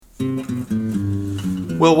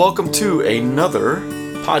Well, welcome to another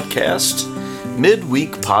podcast,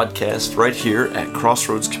 midweek podcast right here at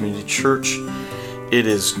Crossroads Community Church. It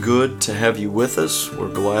is good to have you with us.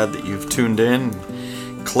 We're glad that you've tuned in,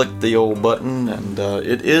 clicked the old button, and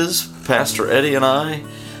it is Pastor Eddie and I.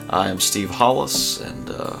 I am Steve Hollis, and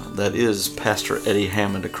that is Pastor Eddie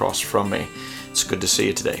Hammond across from me. It's good to see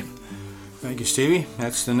you today. Thank you, Stevie.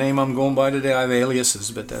 That's the name I'm going by today. I have aliases,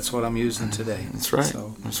 but that's what I'm using today. That's right.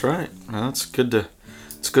 That's right. Well, it's good to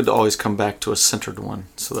always come back to a centered one.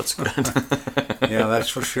 So that's good. Yeah, that's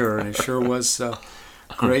for sure. And it sure was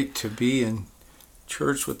great to be in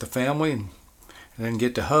church with the family and then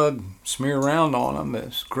get to hug, smear around on them.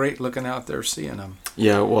 It's great looking out there, seeing them.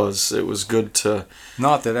 Yeah, it was. It was good to.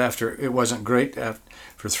 Not that it wasn't great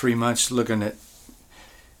for 3 months looking at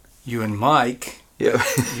you and Mike. Yeah.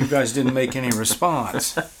 You guys didn't make any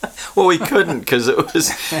response. Well, we couldn't because it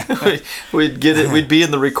was we'd get it. We'd be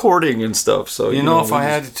in the recording and stuff. So you know if I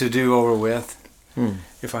had to do over with,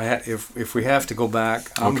 if we have to go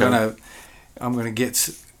back, I'm gonna get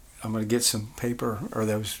some paper or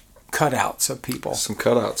those cutouts of people. Some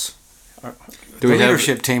cutouts. The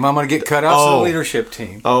leadership team. I'm going to get cutouts of the leadership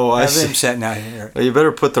team. Oh, I see. Have them sitting out here. Well, you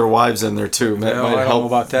better put their wives in there too. That might help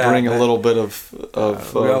about that, bring a little bit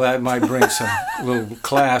of. Well, that might bring some little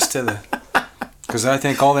class to the. Because I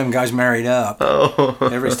think all them guys married up. Oh.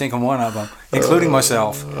 Every single one of them, including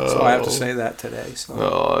myself. So I have to say that today. So.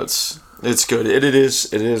 Oh, it's good. It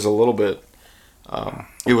is a little bit.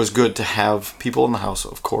 It was good to have people in the house,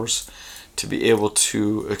 of course, to be able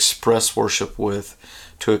to express worship with.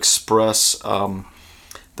 To express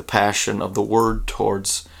the passion of the word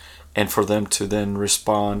towards, and for them to then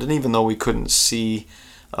respond. And even though we couldn't see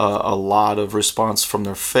a lot of response from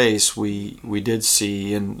their face, we did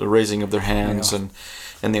see in the raising of their hands and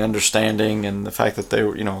the understanding and the fact that they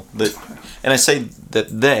were, that. And I say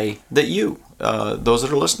that you, those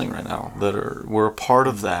that are listening right now, were a part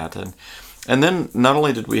of that. And then not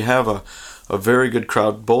only did we have a very good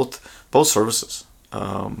crowd, both services.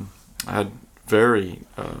 I had very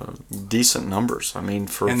decent numbers. I mean,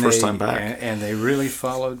 for first time back. And they really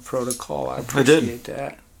followed protocol. I appreciate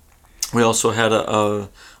that. We also had a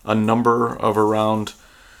number of around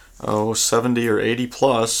 70 or 80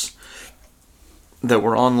 plus that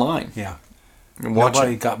were online. Yeah.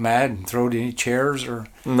 Nobody got mad and threw any chairs or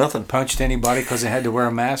nothing. Punched anybody because they had to wear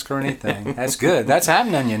a mask or anything. That's good. That's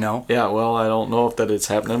happening, Yeah, well, I don't know if that it's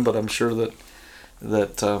happening, but I'm sure that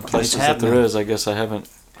places that there is, I guess I haven't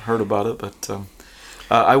heard about it, but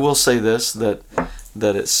I will say this, that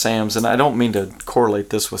at Sam's, and I don't mean to correlate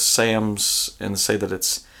this with Sam's and say that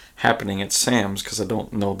it's happening at Sam's, because I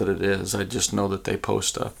don't know that it is. I just know that they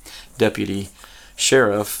post a deputy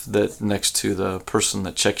sheriff that next to the person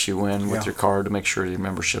that checks you in with your card to make sure your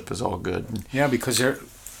membership is all good. Yeah, because they're...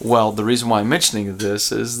 Well, the reason why I'm mentioning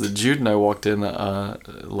this is that Jude and I walked in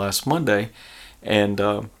last Monday, and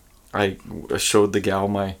I showed the gal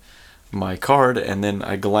my card, and then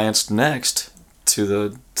I glanced next to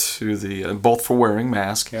the both for wearing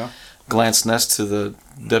mask. Yeah. Glanced next to the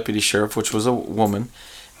deputy sheriff, which was a woman,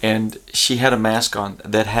 and she had a mask on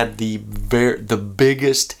that had the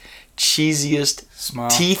biggest, cheesiest, smile.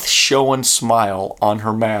 Teeth showing smile on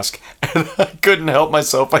her mask, and I couldn't help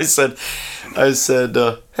myself. I said,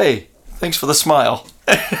 "Hey, thanks for the smile."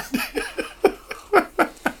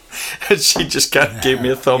 And she just kind of gave me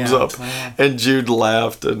a thumbs up, and Jude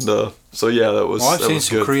laughed, and so that was. Well, I've that seen was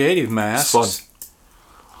some good. creative masks. It's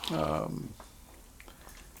fun.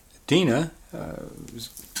 Dina,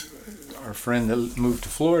 our friend that moved to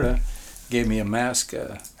Florida, gave me a mask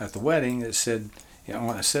at the wedding that said,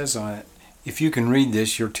 it says on it, "If you can read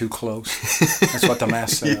this, you're too close." That's what the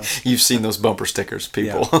mask says. You've seen those bumper stickers,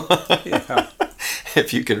 people. Yeah.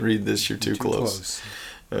 If you can read this, you're too close.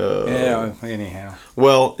 Anyhow.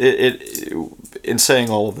 Well, in saying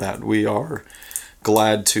all of that, we are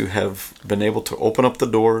glad to have been able to open up the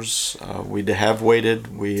doors. We have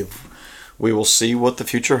waited. We will see what the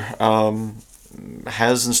future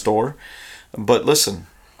has in store. But listen,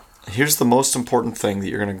 here's the most important thing that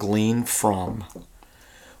you're going to glean from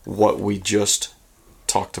what we just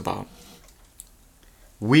talked about.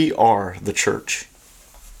 We are the church.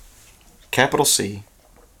 Capital C.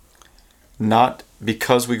 Not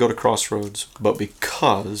because we go to Crossroads, but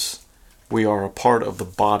because we are a part of the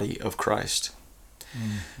body of Christ.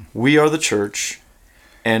 Mm-hmm. We are the church,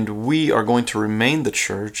 and we are going to remain the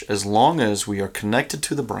church as long as we are connected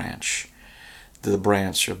to the branch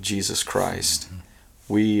of Jesus Christ. Mm-hmm.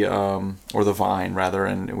 We, or the vine rather,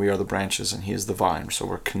 and we are the branches and he is the vine. So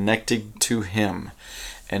we're connected to him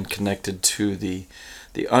and connected to the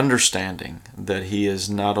understanding that he is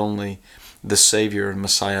not only the Savior and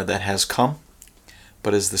Messiah that has come,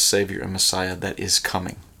 but as the Savior and Messiah that is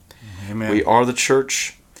coming. Amen. We are the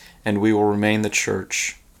church, and we will remain the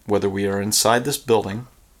church, whether we are inside this building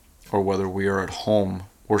or whether we are at home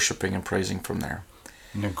worshiping and praising from there.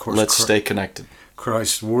 And of course, Let's stay connected.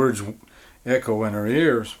 Christ's words echo in our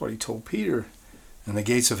ears, what he told Peter. And the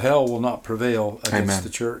gates of hell will not prevail against Amen. the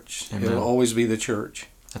church. Amen. It'll always be the church.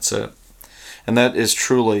 That's it. And that is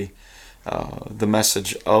truly the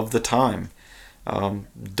message of the time.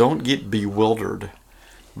 Don't get bewildered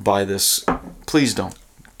by this. Please don't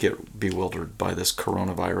get bewildered by this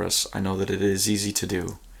coronavirus. I know that it is easy to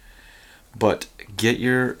do. But get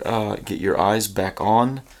your eyes back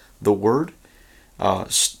on the Word.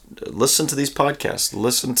 Listen to these podcasts.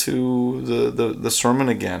 Listen to the sermon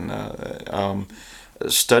again.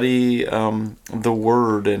 Study the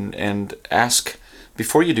Word and ask.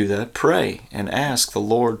 Before you do that, pray and ask the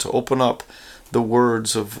Lord to open up the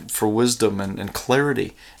words for wisdom and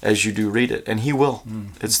clarity as you do read it, and He will.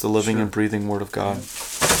 It's the living and breathing Word of God.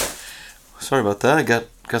 Sorry about that. I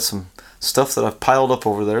got some stuff that I've piled up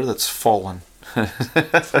over there that's fallen.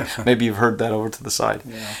 Maybe you've heard that over to the side.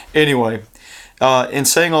 Yeah. Anyway, in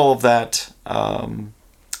saying all of that,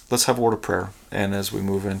 let's have a word of prayer. And as we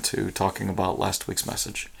move into talking about last week's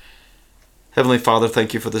message. Heavenly Father,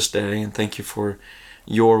 thank you for this day, and thank you for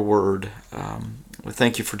your word.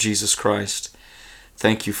 Thank you for Jesus Christ.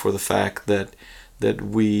 Thank you for the fact that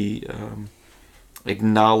we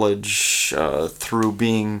acknowledge through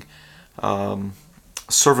being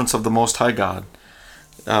servants of the Most High God,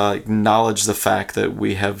 acknowledge the fact that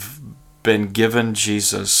we have been given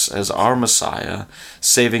Jesus as our Messiah,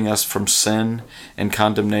 saving us from sin and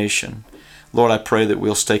condemnation. Lord, I pray that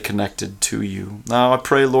we'll stay connected to you. Now, I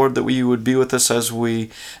pray, Lord, that you would be with us as we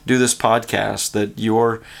do this podcast, that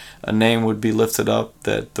your name would be lifted up,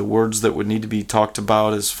 that the words that would need to be talked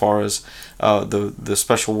about as far as the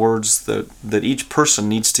special words that each person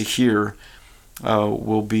needs to hear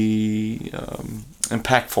will be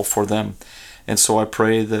impactful for them. And so I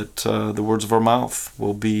pray that the words of our mouth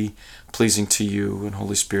will be pleasing to you, and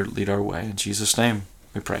Holy Spirit lead our way. In Jesus' name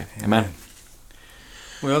we pray. Amen.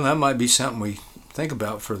 Well, that might be something we think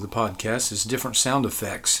about for the podcast, is different sound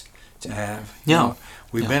effects to have.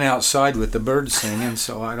 We've been outside with the birds singing,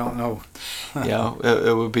 so I don't know. Yeah,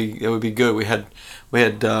 it would be good. We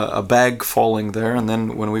had a bag falling there, and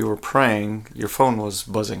then when we were praying, your phone was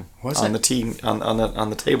buzzing on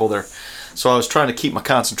the table there. So I was trying to keep my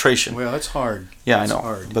concentration. Well, that's hard. Yeah, I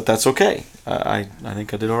know, but that's okay. I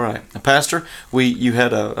think I did all right. Now, Pastor, you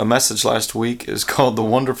had a message last week. It's called "The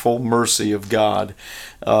Wonderful Mercy of God."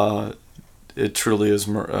 It truly is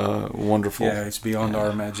wonderful. Yeah, it's beyond our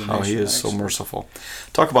imagination. How He is so merciful.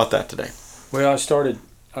 Talk about that today. Well, I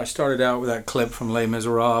started out with that clip from Les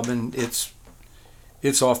Miserables, and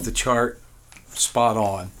it's off the chart, spot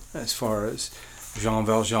on as far as Jean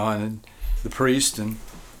Valjean and the priest, and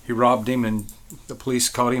he robbed him, and the police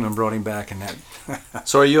caught him and brought him back. And that.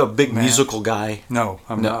 So, are you a big musical guy? No,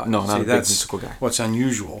 I'm not. No, not a big musical guy. What's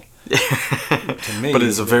unusual to me? But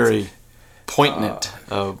it's a very poignant.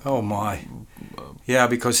 Oh my! Yeah,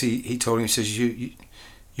 because he told him, he says,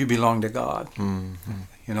 you belong to God. Mm-hmm.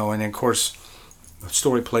 And then of course the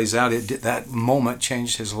story plays out. That moment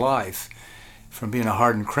changed his life from being a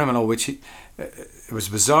hardened criminal, which it was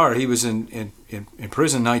bizarre. He was in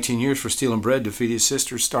prison 19 years for stealing bread to feed his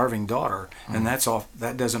sister's starving daughter, and that's all.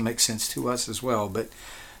 That doesn't make sense to us as well. But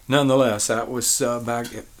nonetheless, that was back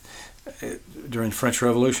during the French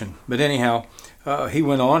Revolution. But anyhow, he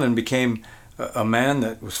went on and became a man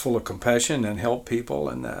that was full of compassion and helped people,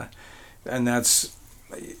 and that's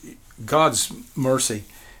God's mercy.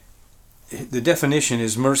 The definition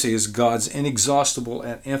is mercy is God's inexhaustible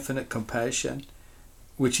and infinite compassion,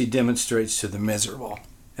 which He demonstrates to the miserable,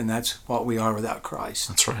 and that's what we are without Christ.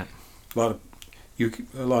 That's right. A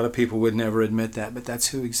lot of people would never admit that, but that's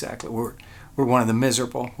who exactly we're. We're one of the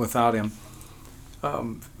miserable without Him.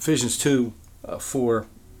 Ephesians 2:4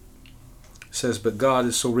 says, "But God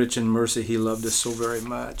is so rich in mercy; He loved us so very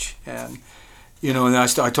much." And and I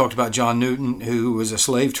talked about John Newton, who was a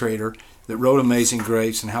slave trader that wrote Amazing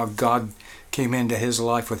Grace, and how God came into his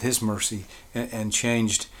life with His mercy and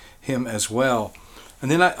changed him as well.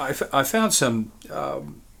 And then I found some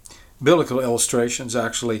biblical illustrations.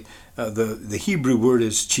 Actually, the Hebrew word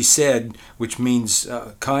is chesed, which means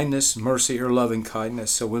kindness, mercy, or loving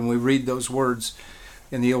kindness. So when we read those words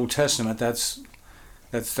in the Old Testament, that's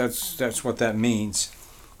what that means.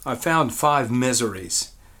 I found 5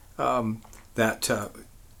 miseries that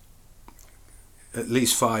at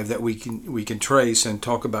least 5 that we can trace and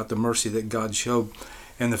talk about the mercy that God showed.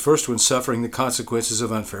 And the first one, suffering the consequences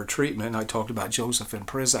of unfair treatment. And I talked about Joseph in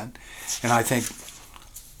prison. And I think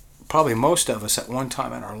probably most of us at one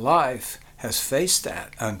time in our life has faced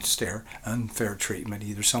that unfair treatment.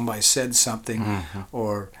 Either somebody said something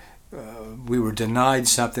or we were denied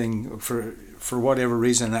something for whatever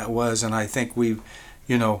reason that was. And I think we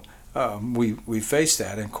faced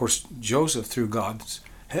that. And of course, Joseph, through God's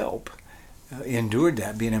help, endured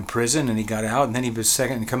that, being in prison, and he got out, and then he was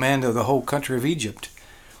second in command of the whole country of Egypt.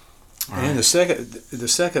 Right. And then the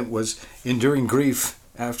second was enduring grief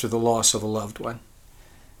after the loss of a loved one.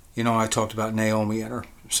 I talked about Naomi and her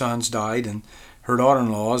sons died, and her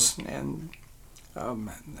daughter-in-laws, and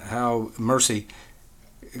how Mercy.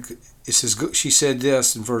 It says she said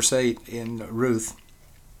this in verse 8 in Ruth,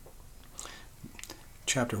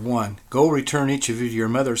 chapter 1. Go, return each of you to your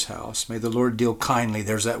mother's house. May the Lord deal kindly.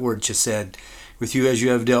 There's that word Chesed, with you as you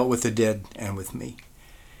have dealt with the dead and with me.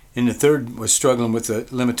 And the third was struggling with the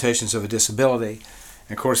limitations of a disability.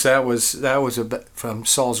 And of course, that was from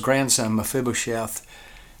Saul's grandson Mephibosheth,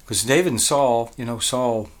 because David and Saul,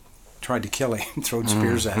 Saul tried to kill him, throwed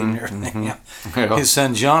spears at him and everything. Yeah. His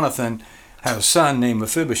son Jonathan had a son named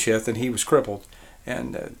Mephibosheth, and he was crippled.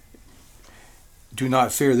 And do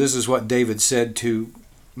not fear. This is what David said to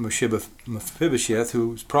Mephibosheth,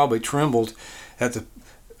 who probably trembled at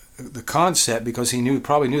the concept, because he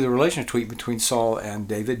probably knew the relationship between Saul and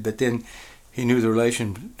David, but then he knew the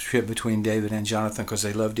relationship between David and Jonathan because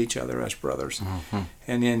they loved each other as brothers.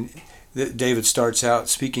 And then David starts out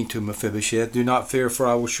speaking to Mephibosheth, do not fear, for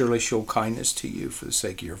I will surely show kindness to you for the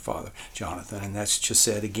sake of your father Jonathan. And that's just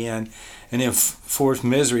said again. And then fourth,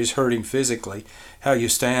 misery is hurting physically. How you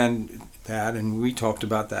stand that, and we talked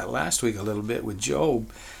about that last week a little bit with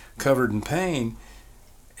Job, covered in pain.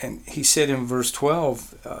 And he said in verse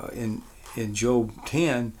 12 in Job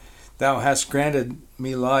 10, thou hast granted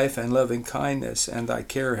me life and loving kindness, and thy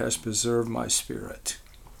care has preserved my spirit.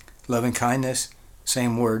 Loving kindness,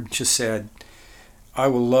 same word, just said, I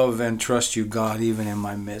will love and trust you, God, even in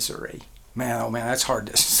my misery. Man, oh man, that's hard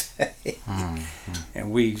to say.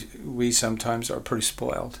 And we sometimes are pretty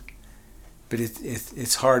spoiled. But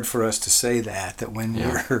it's hard for us to say that when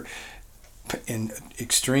we're in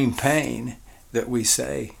extreme pain, that we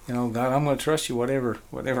say, God, I'm going to trust you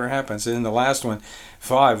whatever happens. And then the last one,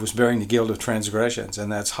 5, was bearing the guilt of transgressions, and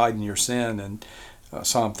that's hiding your sin. And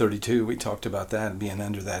Psalm 32, we talked about that, and being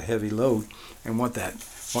under that heavy load and what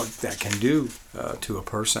that can do to a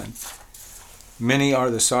person. Many are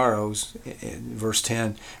the sorrows, in verse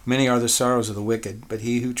 10, many are the sorrows of the wicked, but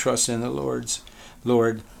he who trusts in the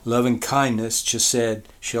Lord, loving kindness, just said,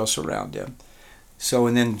 shall surround him. So,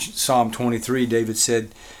 and then Psalm 23, David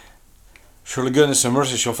said, surely goodness and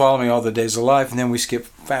mercy shall follow me all the days of life. And then we skip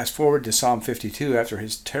fast forward to Psalm 52 after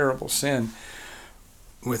his terrible sin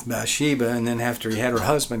with Bathsheba, and then after he had her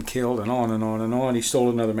husband killed, and on and on and on, he stole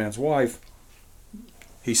another man's wife.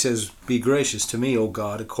 He says, be gracious to me, O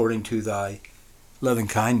God, according to thy loving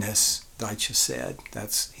kindness, thy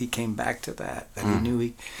chesed. He came back to that he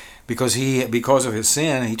knew because of his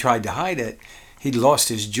sin, he tried to hide it, he'd lost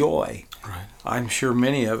his joy. Right. I'm sure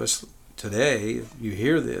many of us today, if you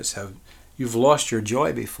hear this, you've lost your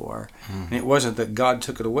joy before. And it wasn't that God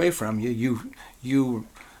took it away from you. You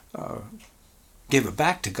gave it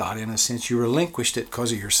back to God in a sense. You relinquished it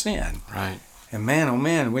because of your sin. Right. And man, oh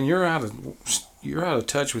man, when you're out of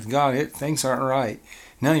touch with God, things aren't right.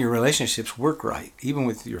 None of your relationships work right, even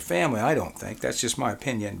with your family. I don't think. That's just my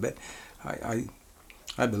opinion, but I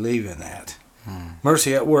believe in that.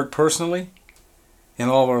 Mercy at work personally, in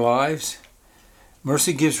all of our lives.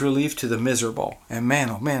 Mercy gives relief to the miserable. And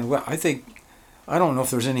man, oh man, well, I don't know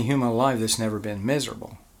if there's any human alive that's never been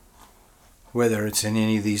miserable. Whether it's in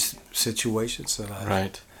any of these situations that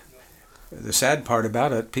Right. The sad part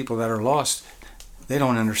about it, people that are lost, they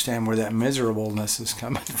don't understand where that miserableness is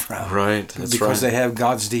coming from. Right. That's because right. they have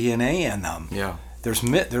God's DNA in them. Yeah.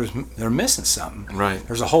 They're missing something. Right.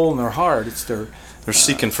 There's a hole in their heart. They're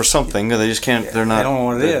seeking for something. They just can't. They're not. They don't know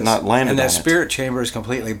what it is. Not landed and that on spirit chamber is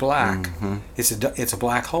completely black. Mm-hmm. It's a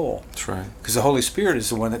black hole. That's right. Because the Holy Spirit is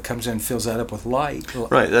the one that comes in and fills that up with light.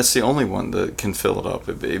 Right. That's the only one that can fill it up.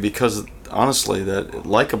 Because honestly, that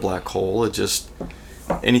like a black hole, it just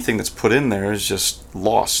anything that's put in there is just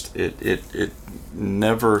lost. It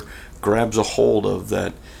never grabs a hold of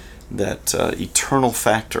that eternal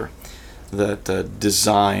factor, that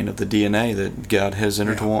design of the DNA that God has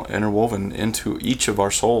interwoven into each of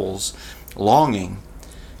our souls, longing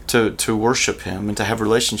to worship Him and to have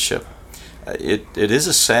relationship. It is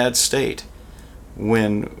a sad state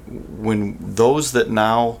when those that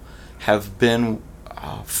now have been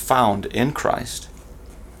found in Christ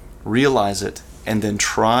realize it and then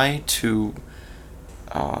try to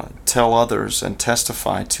tell others and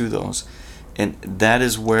testify to those. And that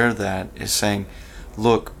is where that is saying,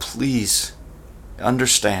 look, please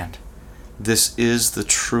understand, this is the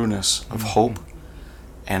trueness of hope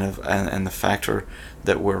and the factor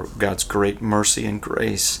that where God's great mercy and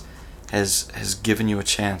grace has given you a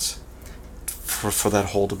chance for that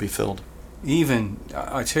hole to be filled. Even,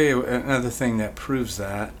 I tell you another thing that proves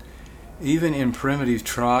that, even in primitive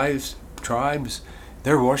tribes,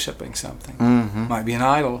 they're worshiping something. Might be an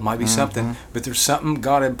idol, might be something, but there's something,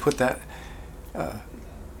 God had put that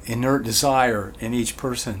inert desire in each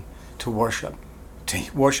person to worship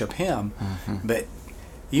Him. But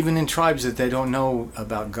even in tribes that they don't know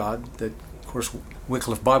about God, that of course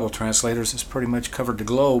Wycliffe Bible Translators has pretty much covered the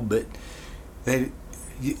globe, but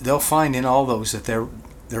they'll find in all those that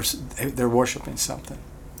they're worshiping something.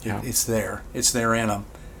 Yeah. It's there in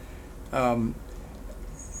them.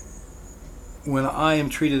 When I am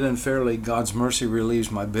treated unfairly, God's mercy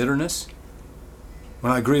relieves my bitterness.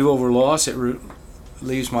 When I grieve over loss, it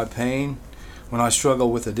relieves my pain. When I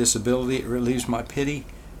struggle with a disability, it relieves my pity.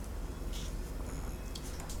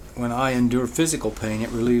 When I endure physical pain, it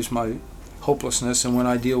relieves my hopelessness. And when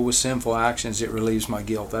I deal with sinful actions, it relieves my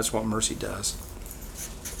guilt. That's what mercy does.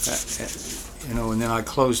 And then I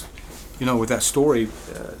closed, with that story,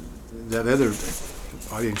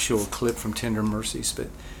 I didn't show a clip from Tender Mercies, but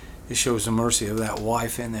it shows the mercy of that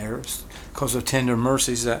wife in there. Because of Tender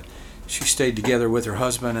Mercies, that she stayed together with her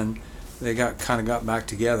husband and they got back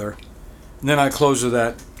together. And then I close with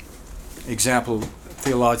that example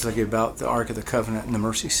theologically about the Ark of the Covenant and the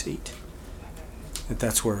mercy seat.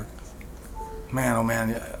 That's where, man, oh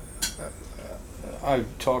man,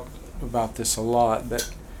 I've talked about this a lot, but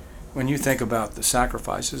when you think about the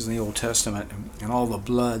sacrifices in the Old Testament and all the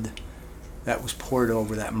blood that was poured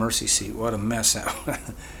over that mercy seat, what a mess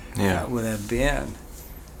that would have been.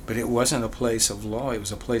 But it wasn't a place of law, it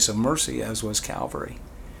was a place of mercy, as was Calvary.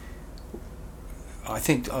 I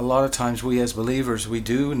think a lot of times we as believers, we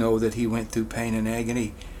do know that He went through pain and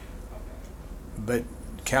agony, but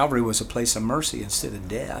Calvary was a place of mercy instead of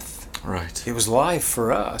death. Right. It was life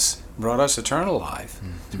for us, brought us eternal life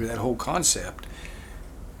through that whole concept,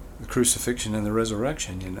 the crucifixion and the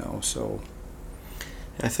resurrection, so...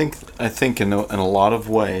 I think in a lot of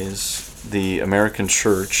ways, the American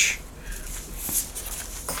church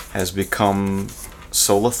has become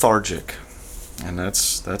so lethargic, and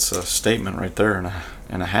that's a statement right there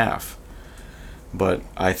and a half. But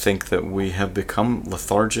I think that we have become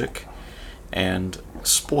lethargic and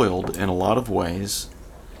spoiled in a lot of ways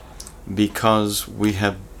because we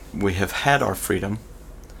have had our freedom,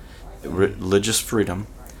 religious freedom,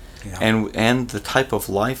 and the type of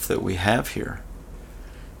life that we have here.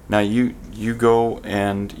 Now you go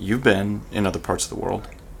and you've been in other parts of the world.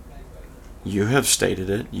 You have stated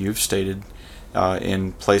it. You've stated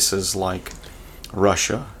in places like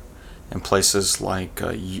Russia, and places like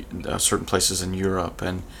certain places in Europe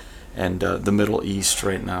and the Middle East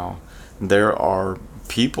right now. There are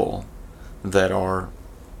people that are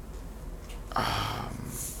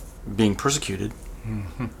being persecuted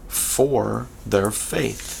for their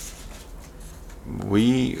faith.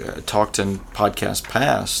 We talked in podcasts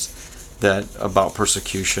past about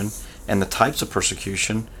persecution, and the types of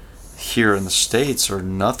persecution here in the States are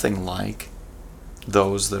nothing like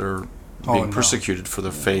those that are being persecuted for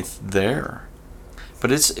their faith there.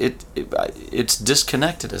 But it's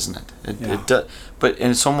disconnected, isn't it? But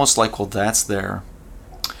it's almost like, well, that's there,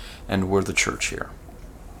 and we're the church here.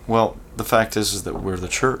 Well, the fact is that we're the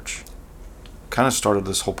church. Kind of started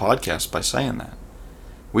this whole podcast by saying that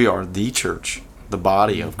we are the church, the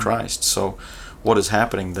body of Christ. So what is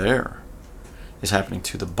happening there is happening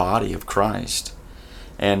to the body of Christ.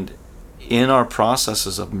 And in our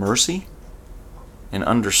processes of mercy and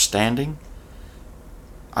understanding,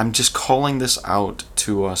 I'm just calling this out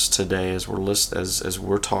to us today as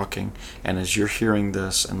we're talking, and as you're hearing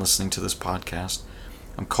this and listening to this podcast.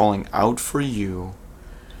 I'm calling out for you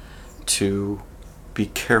to be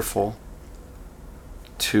careful,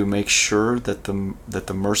 to make sure that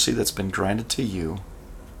the mercy that's been granted to you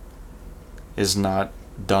is not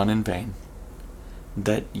done in vain,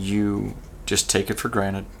 that you just take it for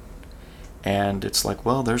granted, and it's like,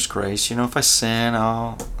 well, there's grace. If I sin,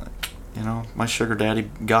 my sugar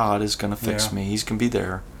daddy God is going to fix me. He's going to be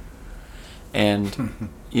there. And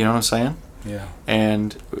you know what I'm saying? Yeah.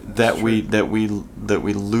 And that we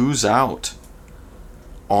lose out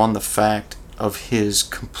on the fact of His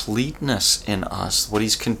completeness in us, what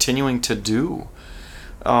He's continuing to do.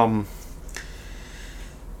 At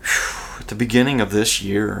the beginning of this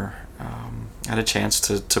year, I had a chance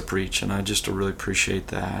to preach, and I just really appreciate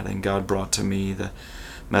that. And God brought to me the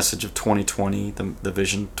message of 2020, the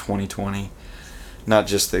vision 2020, not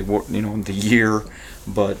just the year,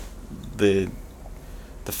 but the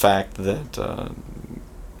fact that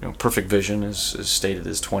perfect vision is stated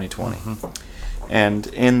as 2020, and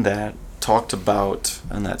in that talked about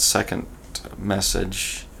in that second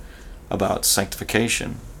message about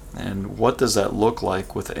sanctification and what does that look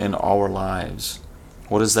like within our lives.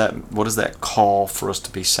 What is that call for us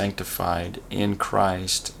to be sanctified in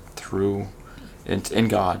Christ through in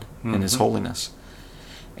God in His holiness?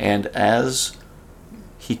 And as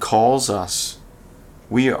He calls us,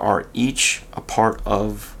 we are each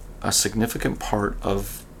a significant part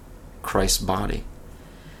of Christ's body.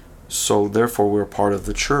 So therefore we're part of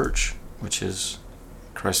the church, which is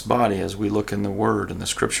Christ's body. As we look in the Word and the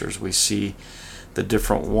Scriptures, we see the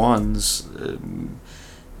different ones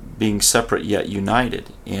being separate yet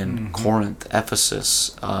united in Corinth, Ephesus,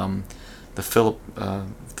 the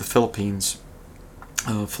Philippines,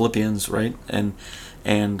 Philippians, right,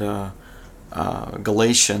 and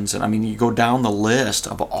Galatians, and I mean you go down the list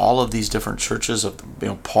of all of these different churches.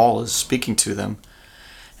 Paul is speaking to them,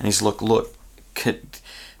 and he's look,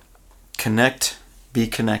 connect, be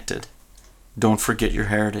connected. Don't forget your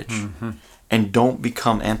heritage, and don't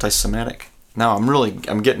become anti-Semitic. Now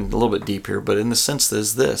I'm getting a little bit deep here, but in the sense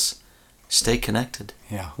is this: stay connected.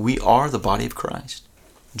 Yeah. We are the body of Christ,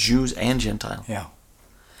 Jews and Gentiles. Yeah.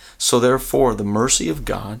 So therefore, the mercy of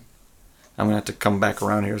God. I'm going to have to come back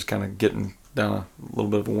around here. It's kind of getting down a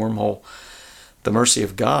little bit of a wormhole. The mercy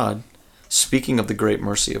of God, speaking of the great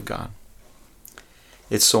mercy of God,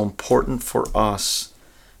 it's so important for us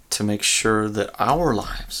to make sure that our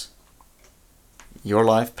lives, your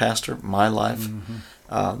life, Pastor, my life,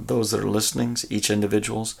 those that are listening, each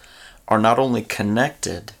individuals, are not only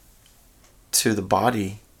connected to the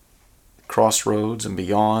body, Crossroads and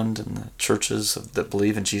beyond, and the churches that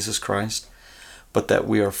believe in Jesus Christ, but that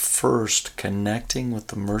we are first connecting with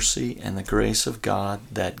the mercy and the grace of God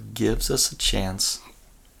that gives us a chance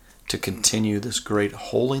to continue this great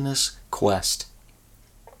holiness quest.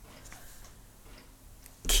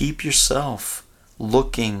 Keep yourself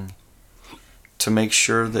looking to make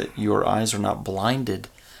sure that your eyes are not blinded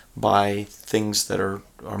by things that are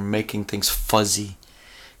making things fuzzy.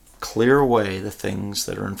 Clear away the things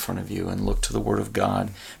that are in front of you and look to the Word of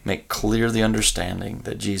God. Make clear the understanding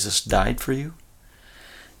that Jesus died for you,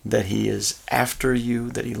 that He is after you,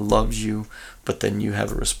 that He loves you, but then you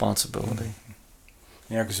have a responsibility.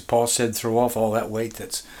 Yeah, because Paul said, throw off all that weight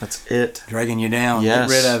that's it. Dragging you down.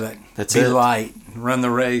 Yes. Get rid of it. That's Be it. light. Run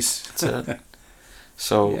the race. That's it.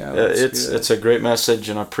 So Yeah, it's a great message,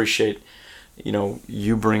 and I appreciate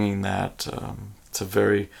you bringing that to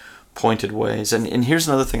very pointed ways. And here's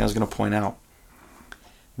another thing I was going to point out,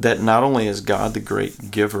 that not only is God the great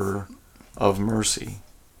giver of mercy,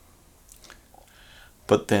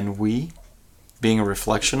 but then we, being a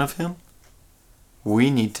reflection of Him, we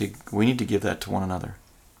need to give that to one another.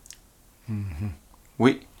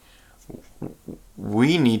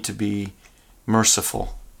 We need to be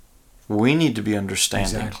merciful. We need to be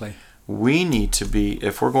understanding. Exactly. We need to be,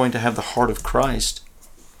 if we're going to have the heart of Christ,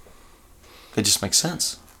 it just makes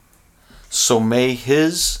sense. So may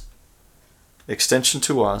His extension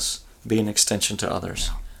to us be an extension to others.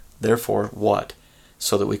 Yeah. Therefore, what?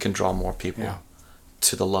 So that we can draw more people Yeah.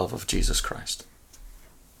 to the love of Jesus Christ.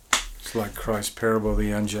 It's like Christ's parable of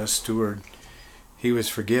the unjust steward. He was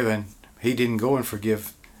forgiven. He didn't go and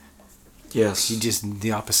forgive. Yes. He just did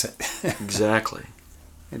the opposite. Exactly.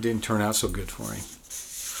 It didn't turn out so good for him.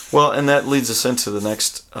 Well, and that leads us into the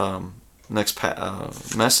next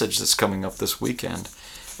message that's coming up this weekend,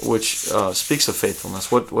 which speaks of faithfulness.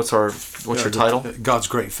 What's your title? God's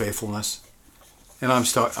great faithfulness. And I'm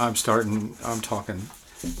talking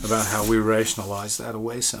about how we rationalize that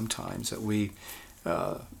away sometimes, that we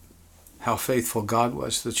how faithful God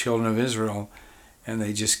was to the children of Israel, and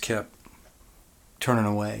they just kept turning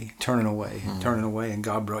away, and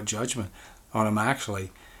God brought judgment on them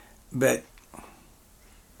actually. But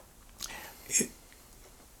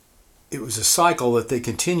it was a cycle that they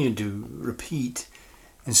continued to repeat.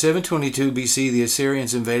 In 722 BC, the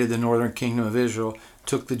Assyrians invaded the northern kingdom of Israel,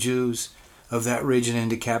 took the Jews of that region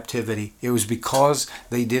into captivity. It was because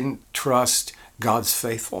they didn't trust God's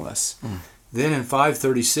faithfulness. Then in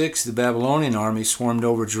 536, the Babylonian army swarmed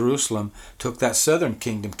over Jerusalem, took that southern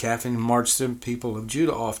kingdom captive, and marched the people of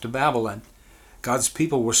Judah off to Babylon. God's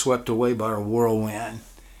people were swept away by a whirlwind.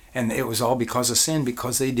 And it was all because of sin,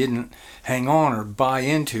 because they didn't hang on or buy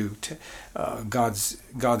into God's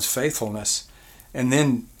faithfulness. And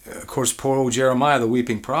then, of course, poor old Jeremiah, the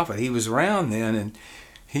weeping prophet, he was around then, and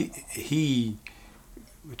he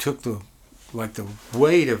took the like the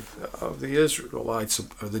weight of the Israelites,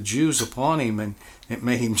 or the Jews upon him, and it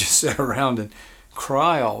made him just sit around and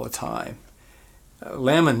cry all the time.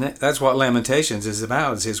 That's what Lamentations is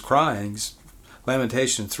about, is his cryings.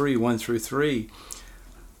 Lamentation 3:1-3.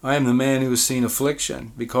 I am the man who has seen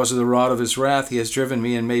affliction. Because of the rod of his wrath he has driven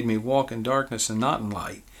me and made me walk in darkness and not in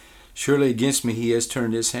light. Surely against me he has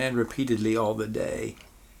turned his hand repeatedly all the day.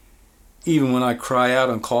 Even when I cry out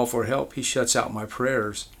and call for help, he shuts out my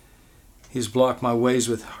prayers. He has blocked my ways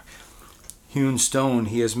with hewn stone.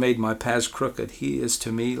 He has made my paths crooked. He is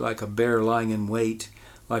to me like a bear lying in wait,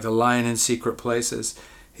 like a lion in secret places.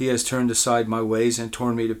 He has turned aside my ways and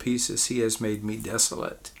torn me to pieces. He has made me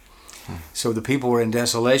desolate. So the people were in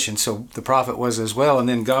desolation. So the prophet was as well. And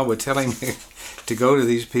then God would tell him to go to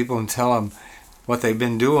these people and tell them what they've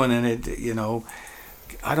been doing. And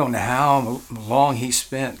I don't know how long he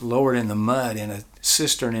spent lowered in the mud in a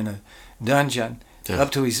cistern in a dungeon,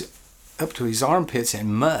 up to his armpits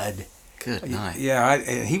in mud. Good night. Yeah,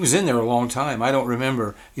 he was in there a long time. I don't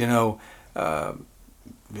remember, but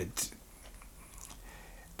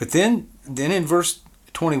then in verse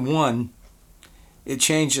 21, it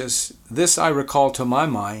changes. This I recall to my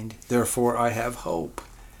mind, therefore I have hope.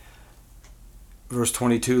 Verse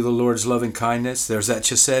 22, the Lord's loving kindness, there's that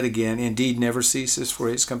chesed again, indeed never ceases, for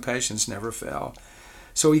his compassions never fail.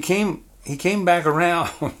 So he came back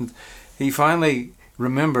around. He finally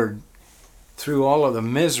remembered, through all of the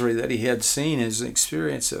misery that he had seen, his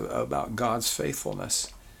experience about God's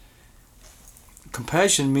faithfulness.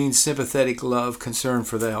 Compassion means sympathetic love, concern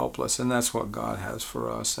for the helpless, and that's what God has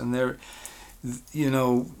for us. And there,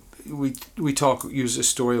 we use this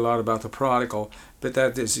story a lot about the prodigal, but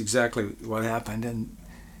that is exactly what happened, and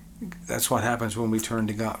that's what happens when we turn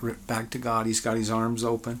to God, back to God. He's got his arms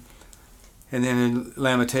open. And then in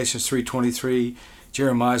Lamentations 3:23,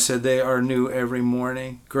 Jeremiah said, "They are new every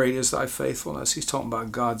morning. Great is thy faithfulness." He's talking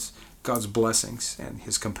about God's blessings and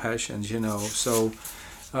his compassions. So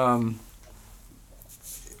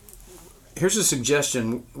here's a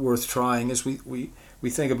suggestion worth trying as we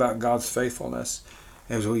think about God's faithfulness.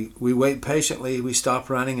 As we wait patiently, we stop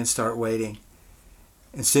running and start waiting.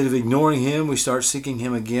 Instead of ignoring him, we start seeking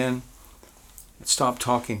him again. Stop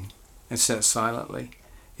talking and sit silently.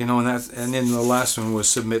 And then the last one was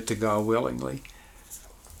submit to God willingly.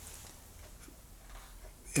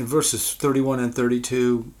 In verses 31 and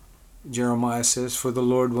 32, Jeremiah says, "For the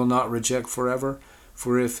Lord will not reject forever,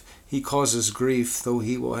 for if he causes grief, though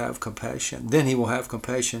he will have compassion, then he will have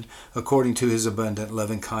compassion according to his abundant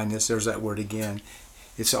loving kindness." There's that word again.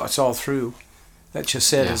 It's all through. That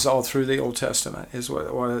chesed is all through the Old Testament, is what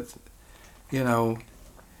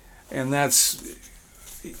and that's,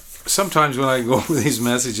 sometimes when I go over these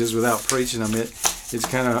messages without preaching them, it's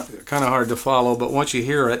kind of hard to follow, but once you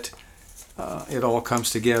hear it, it all comes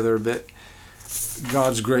together. But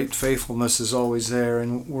God's great faithfulness is always there,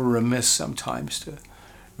 and we're remiss sometimes to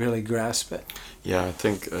really grasp it. Yeah, I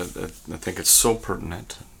think it's so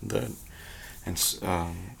pertinent that, and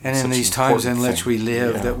in these times in which we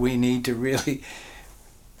live, that we need to really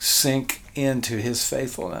sink into his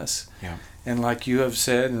faithfulness. Yeah. And like you have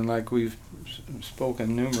said, and like we've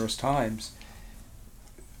spoken numerous times,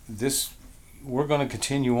 we're going to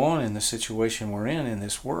continue on in the situation we're in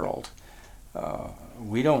this world.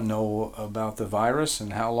 We don't know about the virus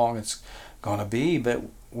and how long it's going to be, but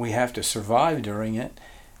we have to survive during it.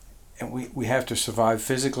 And we have to survive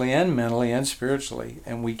physically and mentally and spiritually.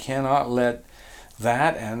 And we cannot let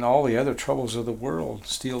that and all the other troubles of the world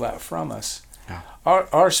steal that from us. Yeah.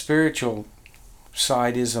 Our spiritual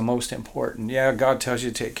side is the most important. Yeah, God tells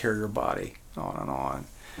you to take care of your body, on and on.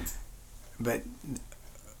 But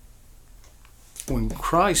when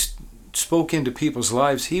Christ spoke into people's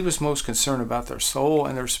lives, he was most concerned about their soul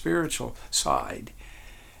and their spiritual side.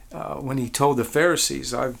 When he told the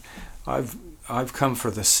Pharisees, I've come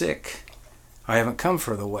for the sick. I haven't come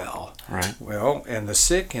for the well. Right. Well, and the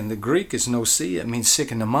sick in the Greek is nosia. It means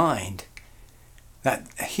sick in the mind. That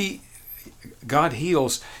God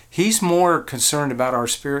heals. He's more concerned about our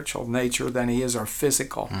spiritual nature than he is our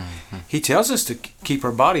physical. Mm-hmm. He tells us to keep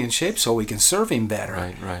our body in shape so we can serve him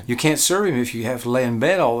better. Right. You can't serve him if you have to lay in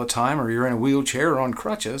bed all the time, or you're in a wheelchair or on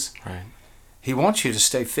crutches. Right. He wants you to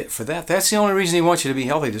stay fit for that. That's the only reason he wants you to be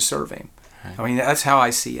healthy, to serve him. Right. I mean, that's how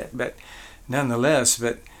I see it. But nonetheless,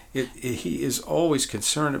 he is always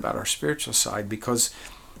concerned about our spiritual side, because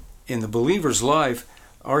in the believer's life,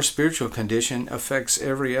 our spiritual condition affects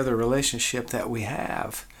every other relationship that we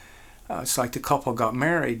have. It's like the couple got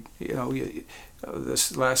married,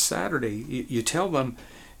 this last Saturday. You tell them,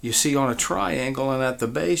 you see on a triangle, and at the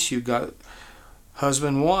base you got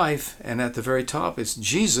husband, wife, and at the very top it's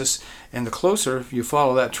Jesus. And the closer you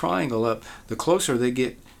follow that triangle up, the closer they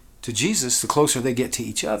get to Jesus, the closer they get to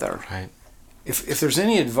each other. Right. If there's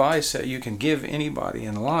any advice that you can give anybody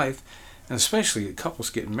in life, and especially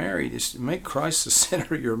couples getting married, is to make Christ the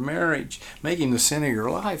center of your marriage, make him the center of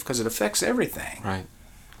your life, because it affects everything. Right.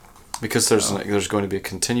 Because there's going to be a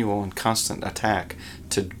continual and constant attack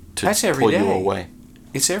to That's every pull day. you away.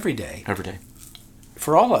 It's every day. Every day.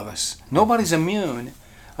 For all of us. Nobody's immune.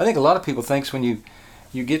 I think a lot of people think when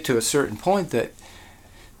you get to a certain point that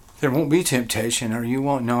there won't be temptation, or you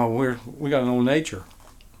won't. No, we got an old nature.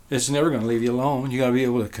 It's never going to leave you alone. You got to be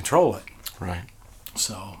able to control it. Right.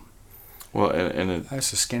 So. Well, and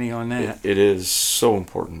That's the skinny on that. It is so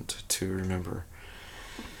important to remember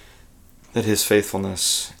that his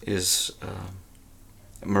faithfulness is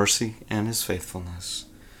mercy, and his faithfulness,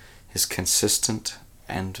 his consistent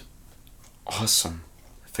and awesome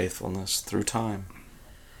faithfulness through time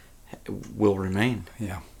will remain.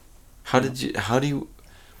 Yeah. How do you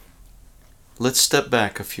let's step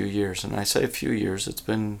back a few years, and I say a few years, it's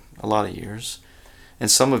been a lot of years. And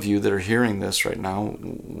some of you that are hearing this right now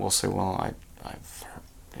will say, well,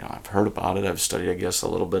 I've heard about it, I've studied, I guess, a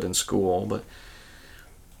little bit in school, but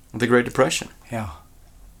the Great Depression. Yeah.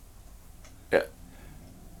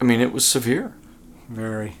 I mean, it was severe.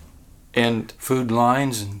 Very. And food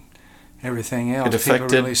lines and everything else. It affected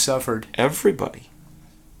people really suffered. Everybody.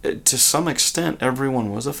 To some extent,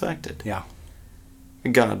 everyone was affected. Yeah.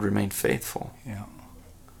 God remained faithful. Yeah.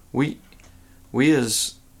 We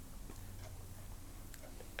as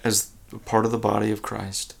part of the body of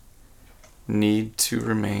Christ need to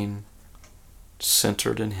remain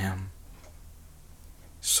centered in him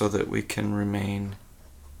so that we can remain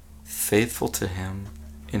faithful to him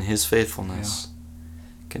in his faithfulness. Yeah.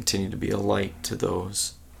 Continue to be a light to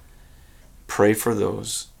those. Pray for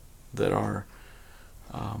those that are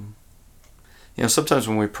sometimes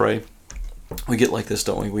when we pray, we get like this,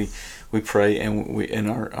 don't we? We pray and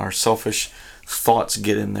our selfish thoughts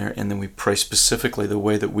get in there, and then we pray specifically the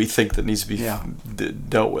way that we think that needs to be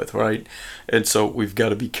dealt with, right? And so we've got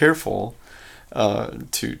to be careful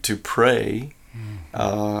to pray,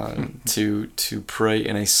 to pray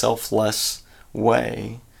in a selfless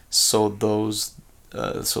way, so those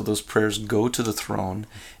prayers go to the throne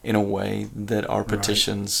in a way that are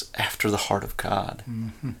petitions after the heart of God.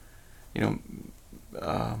 Mm-hmm.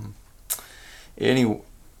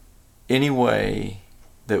 Any way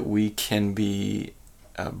that we can be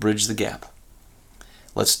bridge the gap,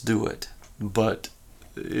 let's do it. But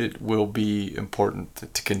it will be important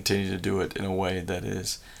to continue to do it in a way that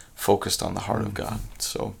is focused on the heart of God.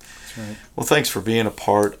 So, that's right. Well, thanks for being a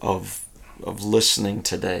part of listening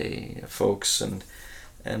today, folks,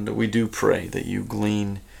 and we do pray that you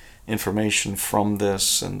glean information from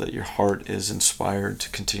this, and that your heart is inspired to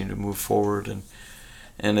continue to move forward.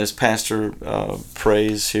 And as Pastor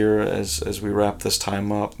prays here, as we wrap this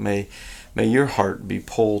time up, may your heart be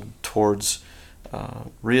pulled towards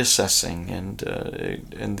reassessing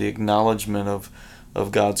and the acknowledgement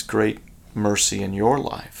of God's great mercy in your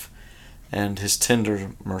life, and his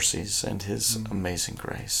tender mercies and his amazing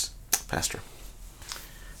grace. Pastor.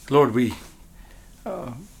 Lord, we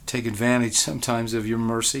take advantage sometimes of your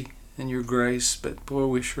mercy and your grace, but boy,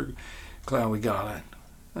 we're sure glad we got it.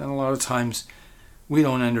 And a lot of times we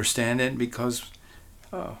don't understand it because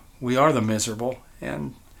we are the miserable,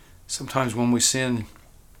 and sometimes when we sin,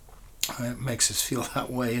 it makes us feel that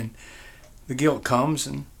way, and the guilt comes,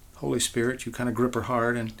 and Holy Spirit, you kind of grip our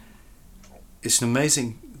heart, and it's an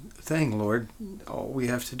amazing thing, Lord. All we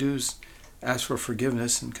have to do is ask for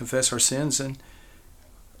forgiveness and confess our sins, and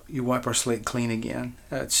you wipe our slate clean again.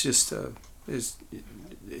 It's just it's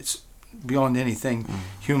beyond anything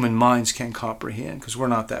human minds can comprehend, because we're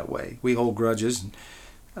not that way. We hold grudges,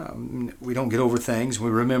 and we don't get over things. We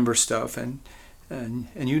remember stuff, and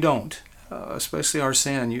you don't. Especially our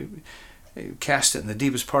sin, you cast it in the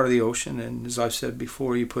deepest part of the ocean, and as I've said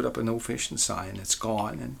before, you put up a no fishing sign. It's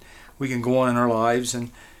gone, and we can go on in our lives.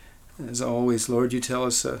 And as always, Lord, you tell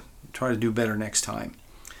us try to do better next time.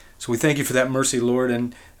 So we thank you for that mercy, Lord.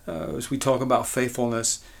 And as we talk about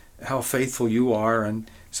faithfulness, how faithful you are, and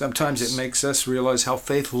sometimes it makes us realize how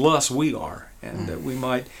faithless we are, and that we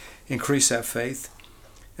might increase that faith.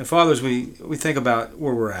 And Father, as we think about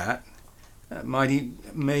where we're at,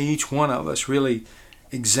 may each one of us really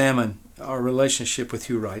examine our relationship with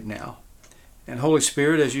you right now. And Holy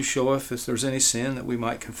Spirit, as you show us if there's any sin, that we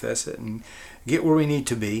might confess it and get where we need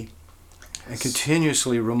to be. And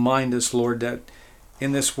continuously remind us, Lord, that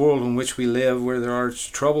in this world in which we live, where there are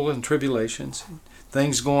trouble and tribulations,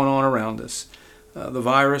 things going on around us, the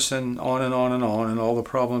virus and on and on and on, and all the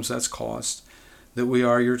problems that's caused, that we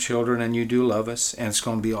are your children and you do love us, and it's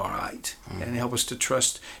going to be all right. And help us to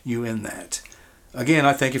trust you in that. Again,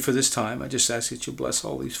 I thank you for this time. I just ask that you bless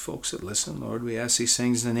all these folks that listen. Lord, we ask these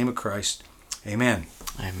things in the name of Christ. Amen.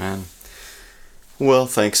 Amen. Well,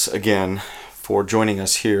 thanks again for joining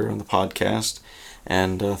us here on the podcast.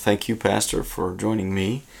 And thank you, Pastor, for joining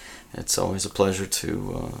me. It's always a pleasure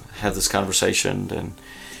to have this conversation.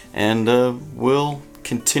 And we'll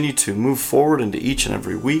continue to move forward into each and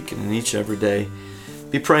every week and in each and every day.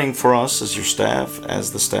 Be praying for us as your staff,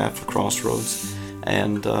 as the staff of Crossroads.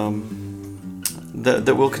 And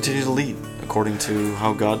that we'll continue to lead according to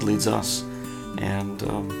how God leads us. And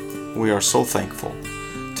we are so thankful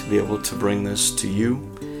to be able to bring this to you,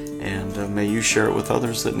 and may you share it with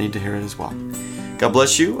others that need to hear it as well. God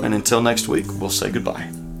bless you, and until next week, we'll say goodbye.